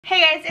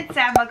Hey guys, it's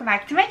Sam. Welcome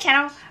back to my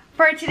channel.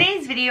 For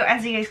today's video,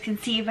 as you guys can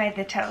see by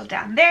the title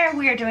down there,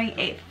 we are doing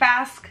a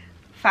face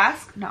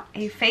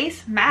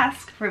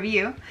mask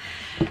review.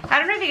 I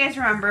don't know if you guys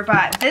remember,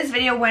 but this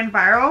video went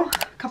viral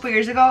a couple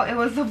years ago. It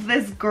was of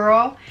this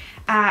girl.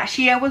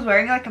 She was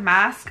wearing like a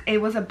mask.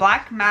 It was a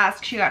black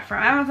mask she got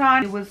from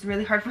Amazon. It was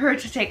really hard for her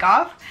to take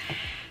off.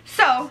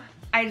 So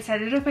I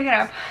decided to pick it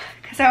up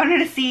because I wanted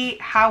to see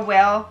how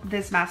well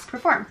this mask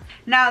performed.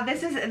 Now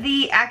this is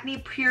the Acne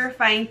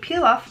Purifying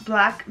Peel Off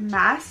Black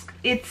Mask.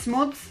 It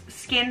smooths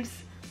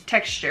skin's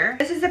texture.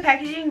 This is the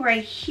packaging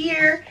right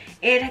here.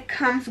 It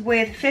comes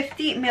with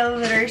 50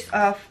 milliliters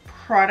of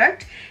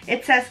product.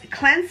 It says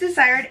cleanse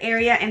desired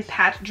area and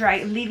pat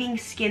dry, leaving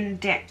skin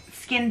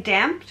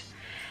damped.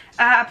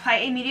 Apply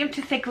a medium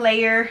to thick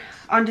layer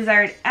on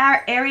desired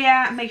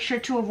area. Make sure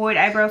to avoid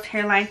eyebrows,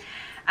 hairline,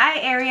 eye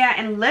area,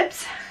 and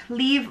lips.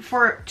 Leave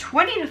for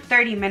 20 to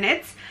 30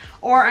 minutes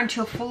or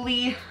until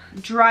fully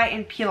dry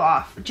and peel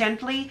off.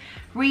 Gently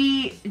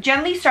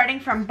starting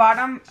from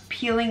bottom,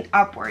 peeling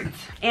upwards.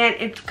 And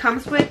it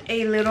comes with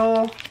a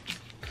little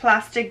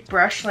plastic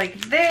brush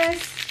like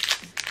this.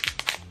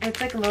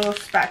 It's like a little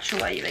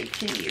spatula you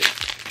can use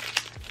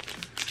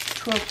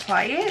to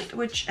apply it,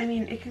 which I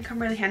mean, it can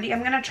come really handy.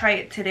 I'm gonna try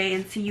it today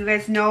and see. You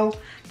guys know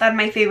that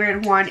my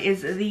favorite one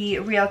is the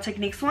Real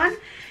Techniques one.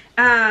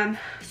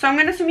 So I'm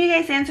gonna zoom you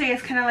guys in so you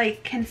guys kind of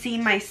like can see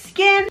my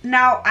skin.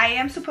 Now I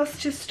am supposed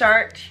to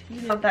start,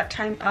 you know, that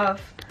time of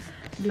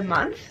the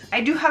month. I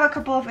do have a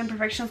couple of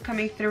imperfections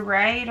coming through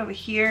right over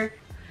here.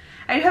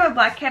 I do have a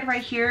blackhead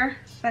right here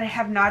that I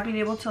have not been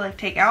able to like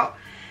take out.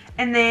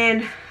 And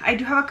then I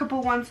do have a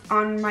couple ones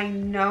on my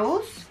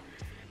nose.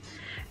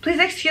 Please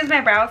excuse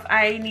my brows.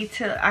 I need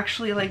to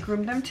actually like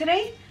groom them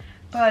today.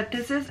 But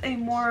this is a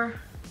more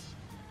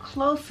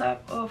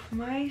close-up of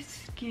my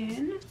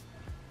skin.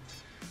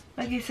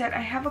 Like I said,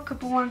 I have a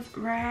couple ones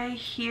right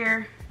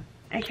here.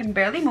 I can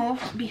barely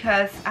move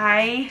because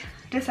I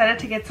decided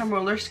to get some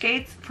roller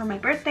skates for my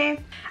birthday.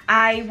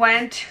 I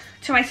went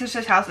to my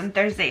sister's house on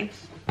Thursday.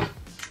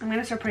 I'm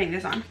gonna start putting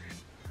this on.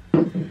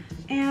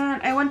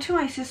 And I went to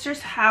my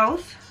sister's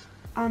house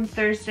on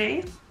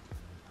Thursday.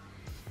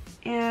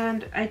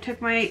 And I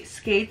took my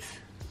skates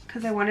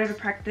because I wanted to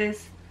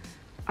practice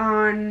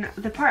on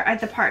the park, at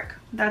the park.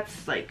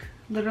 That's like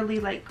literally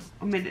like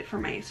a minute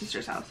from my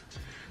sister's house.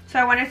 So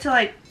I wanted to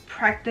like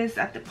practice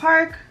at the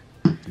park,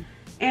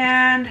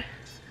 and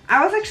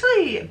I was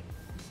actually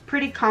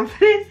pretty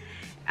confident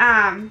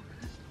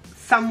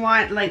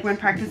somewhat like when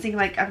practicing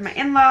like at my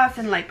in-laws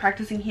and like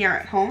practicing here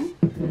at home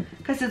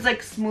because it's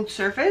like smooth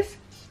surface.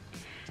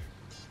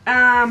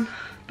 But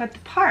the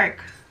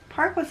park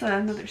was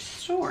another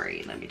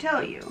story, let me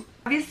tell you.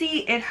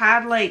 Obviously it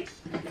had like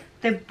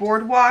the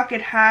boardwalk,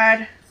 it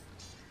had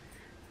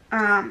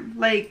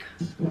like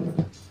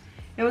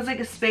it was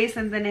like a space,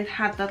 and then it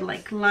had that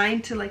like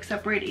line to like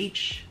separate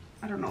each,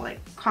 I don't know,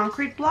 like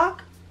concrete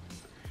block.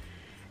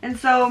 And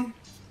so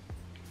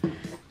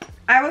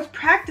I was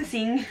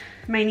practicing.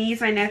 My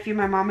niece, my nephew,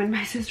 my mom, and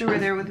my sister were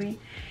there with me.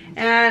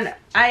 And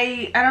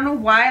I don't know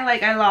why,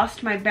 like I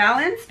lost my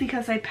balance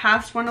because I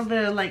passed one of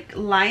the like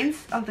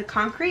lines of the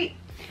concrete.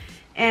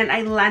 And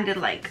I landed,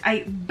 like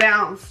I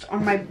bounced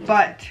on my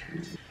butt.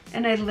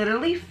 And I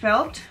literally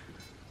felt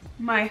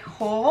my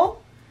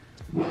whole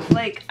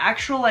like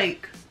actual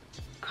like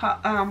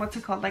what's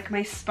it called, like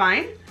my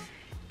spine,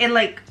 it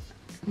like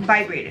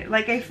vibrated.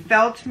 Like I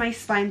felt my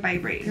spine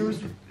vibrate.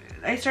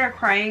 I started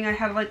crying. I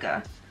had like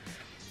a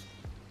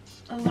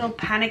little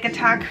panic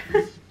attack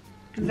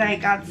because I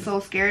got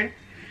so scared.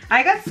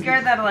 I got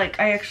scared that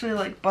like I actually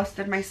like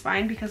busted my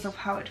spine because of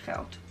how it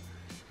felt.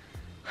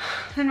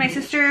 Then my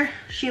sister,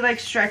 she like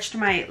stretched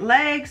my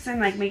legs and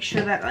like make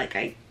sure that like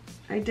I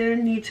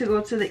didn't need to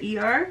go to the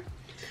ER.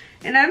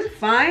 And I'm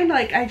fine.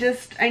 Like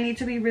I need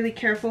to be really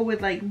careful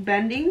with like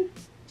bending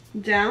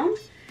down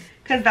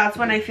because that's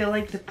when I feel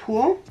like the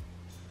pull.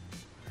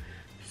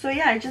 So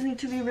yeah, I just need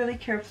to be really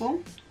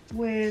careful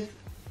with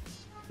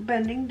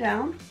bending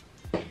down,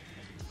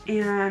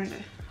 and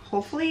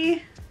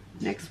hopefully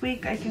next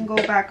week I can go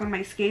back on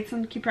my skates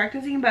and keep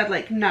practicing, but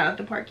like not at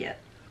the park yet.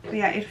 But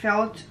yeah, it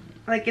felt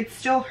like it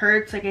still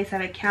hurts. Like I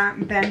said, I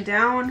can't bend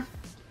down.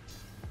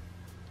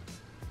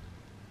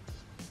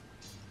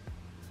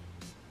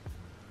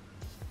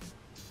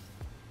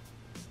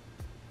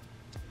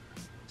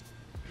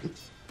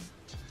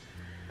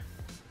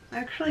 I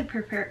actually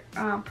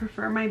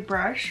prefer my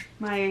brush,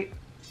 my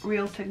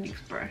Real Techniques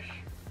brush.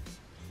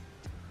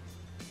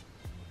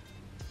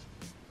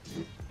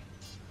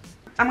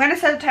 I'm gonna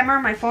set a timer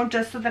on my phone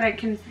just so that I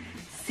can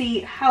see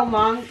how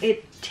long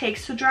it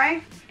takes to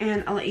dry,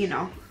 and I'll let you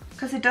know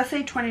because it does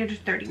say 20 to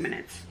 30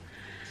 minutes.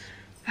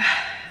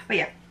 But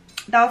yeah,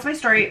 that was my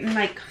story. And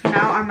like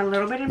now I'm a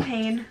little bit in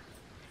pain.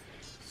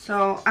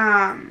 So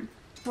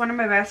one of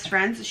my best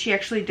friends, she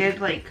actually did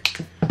like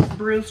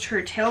bruised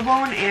her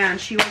tailbone, and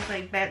she was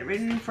like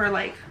bedridden for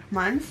like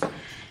months.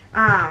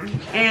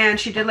 And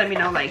she did let me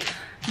know like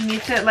you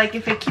need to, like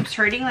if it keeps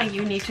hurting, like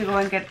you need to go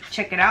and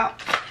check it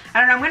out. I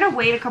don't know, I'm gonna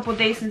wait a couple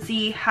days and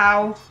see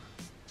how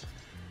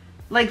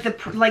like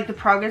the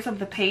progress of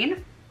the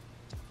pain.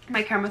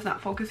 My camera's not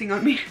focusing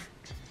on me.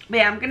 But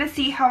yeah, I'm gonna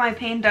see how my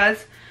pain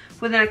does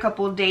within a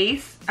couple of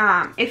days.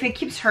 If it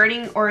keeps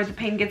hurting or the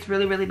pain gets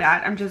really, really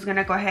bad, I'm just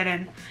gonna go ahead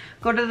and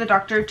go to the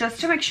doctor just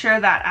to make sure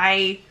that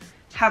I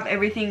have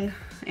everything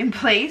in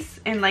place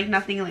and like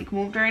nothing like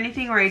moved or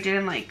anything, or I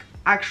didn't like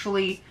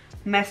actually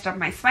messed up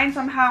my spine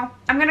somehow.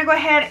 I'm gonna go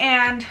ahead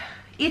and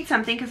eat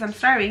something because I'm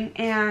starving,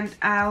 and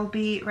I'll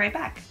be right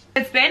back.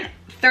 It's been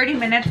 30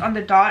 minutes on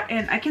the dot,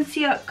 and I can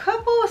see a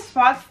couple of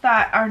spots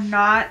that are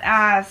not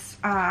as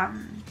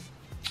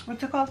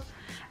what's it called,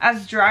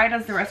 as dried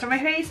as the rest of my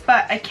face,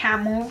 but I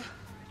can't move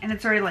and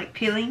it's already like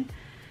peeling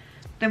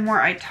the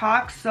more I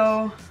talk.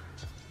 So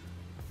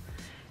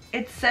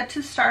it's set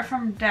to start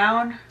from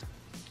down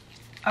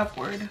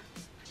upward.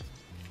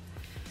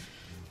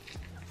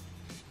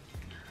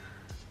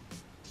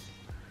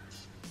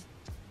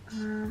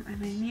 And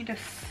I need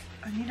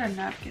a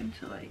napkin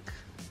to like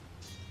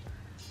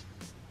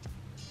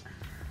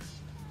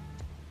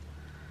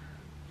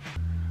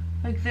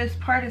this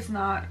part is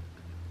not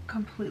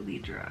completely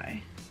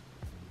dry.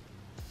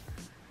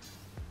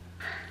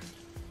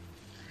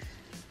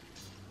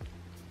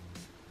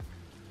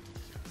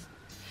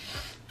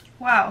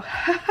 Wow,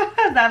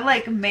 that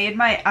like made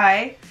my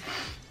eye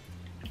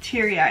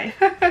teary-eyed.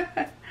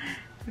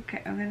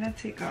 Okay, I'm gonna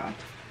take off.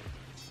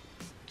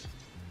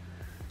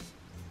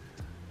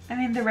 I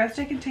mean, the rest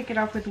I can take it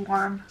off with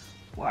warm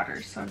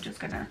water, so I'm just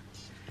gonna.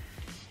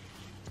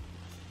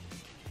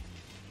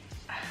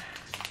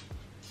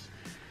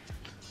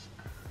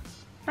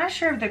 Not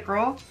sure if the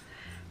girl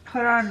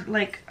put on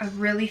like a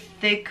really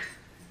thick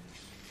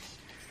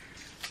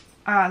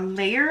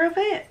layer of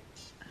it.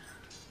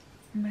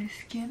 My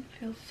skin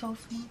feels so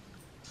smooth.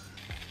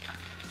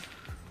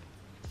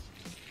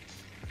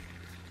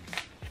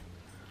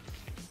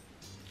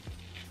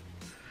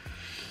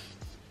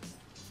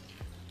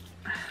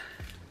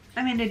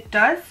 I mean, it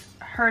does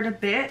hurt a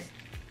bit.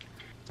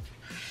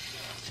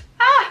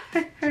 Ah,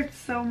 it hurts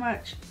so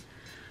much.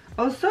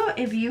 Also,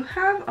 if you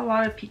have a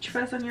lot of peach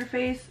fuzz on your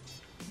face,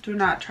 do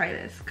not try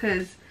this,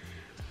 because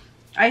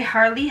I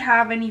hardly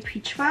have any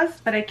peach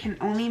fuzz, but I can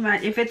only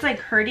imagine if it's like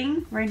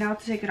hurting right now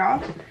to take it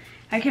off.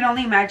 I can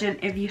only imagine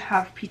if you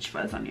have peach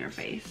fuzz on your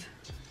face.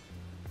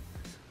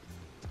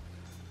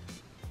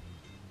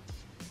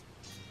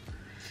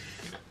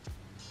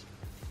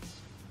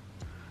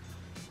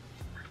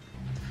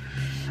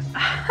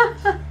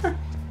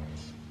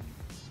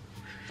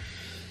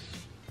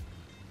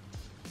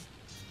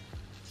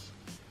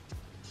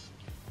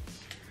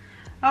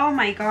 Oh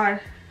my god.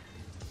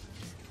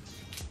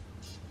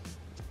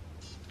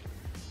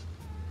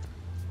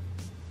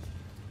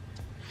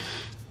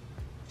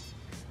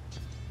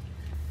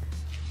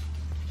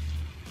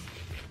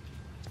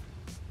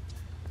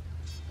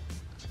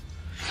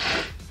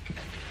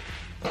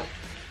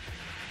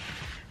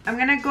 I'm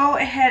gonna go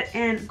ahead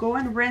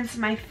and rinse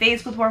my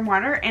face with warm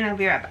water, and I'll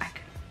be right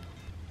back.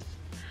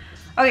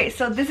 Okay,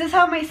 so this is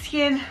how my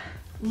skin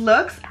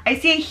looks. I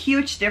see a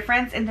huge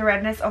difference in the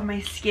redness of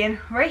my skin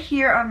right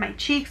here on my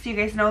cheeks. You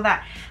guys know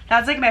that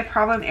that's like my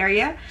problem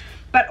area,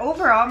 but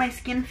overall my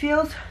skin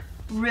feels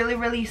really,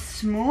 really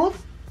smooth.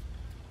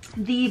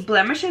 The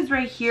blemishes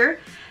right here,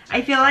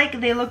 I feel like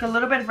they look a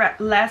little bit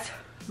less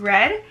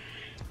red,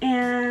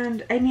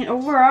 and I mean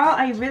overall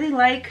I really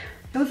like.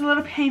 It was a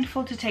little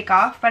painful to take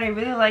off, but I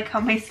really like how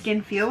my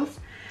skin feels.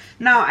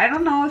 Now, I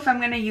don't know if I'm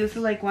going to use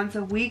it like once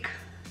a week.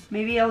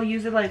 Maybe I'll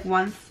use it like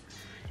once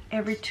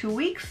every 2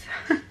 weeks.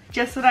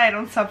 Just so that I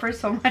don't suffer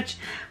so much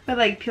with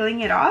like peeling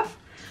it off.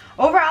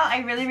 Overall, I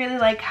really, really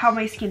like how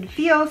my skin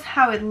feels,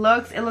 how it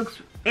looks.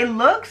 It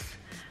looks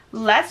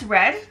less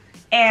red,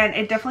 and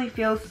it definitely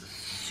feels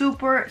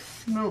super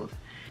smooth.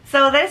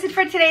 So that is it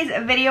for today's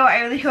video. I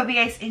really hope you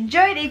guys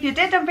enjoyed. If you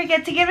did, don't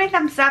forget to give me a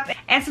thumbs up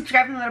and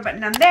subscribe to the little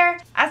button down there.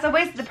 As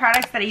always, the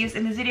products that I use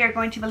in this video are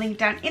going to be linked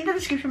down in the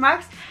description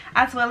box,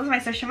 as well as my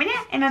social media.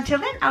 And until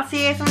then, I'll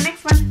see you guys on the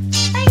next one.